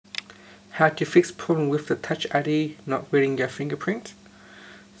how to fix problem with the Touch ID not reading your fingerprint.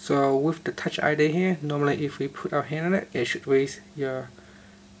 So with the Touch ID here, normally if we put our hand on it, it should read your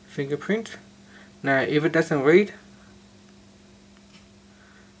fingerprint. Now if it doesn't read,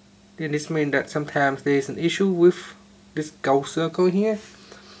 then this means that sometimes there is an issue with this gold circle here.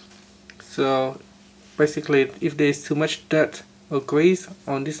 So basically, if there is too much dirt or grease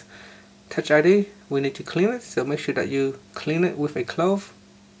on this Touch ID, we need to clean it. So make sure that you clean it with a cloth.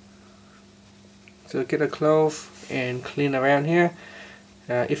 So get a cloth and clean around here.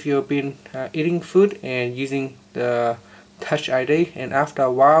 If you've been eating food and using the Touch ID, and after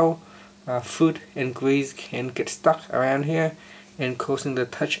a while food and grease can get stuck around here and causing the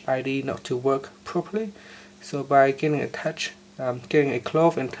Touch ID not to work properly. So by getting a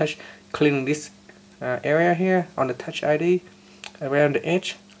cloth and cleaning this area here on the Touch ID around the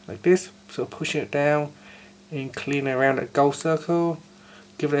edge like this, so pushing it down and clean around the gold circle,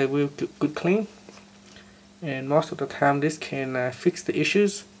 give it a real good clean, and most of the time this can fix the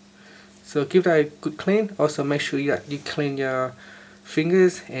issues. So give that a good clean. Also make sure that you clean your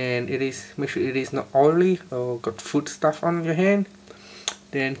fingers and make sure it is not oily or got food stuff on your hand.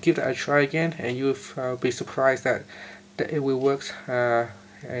 Then give that a try again, and you'll be surprised that it will work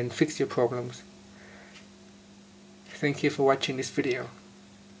and fix your problems. Thank you for watching this video.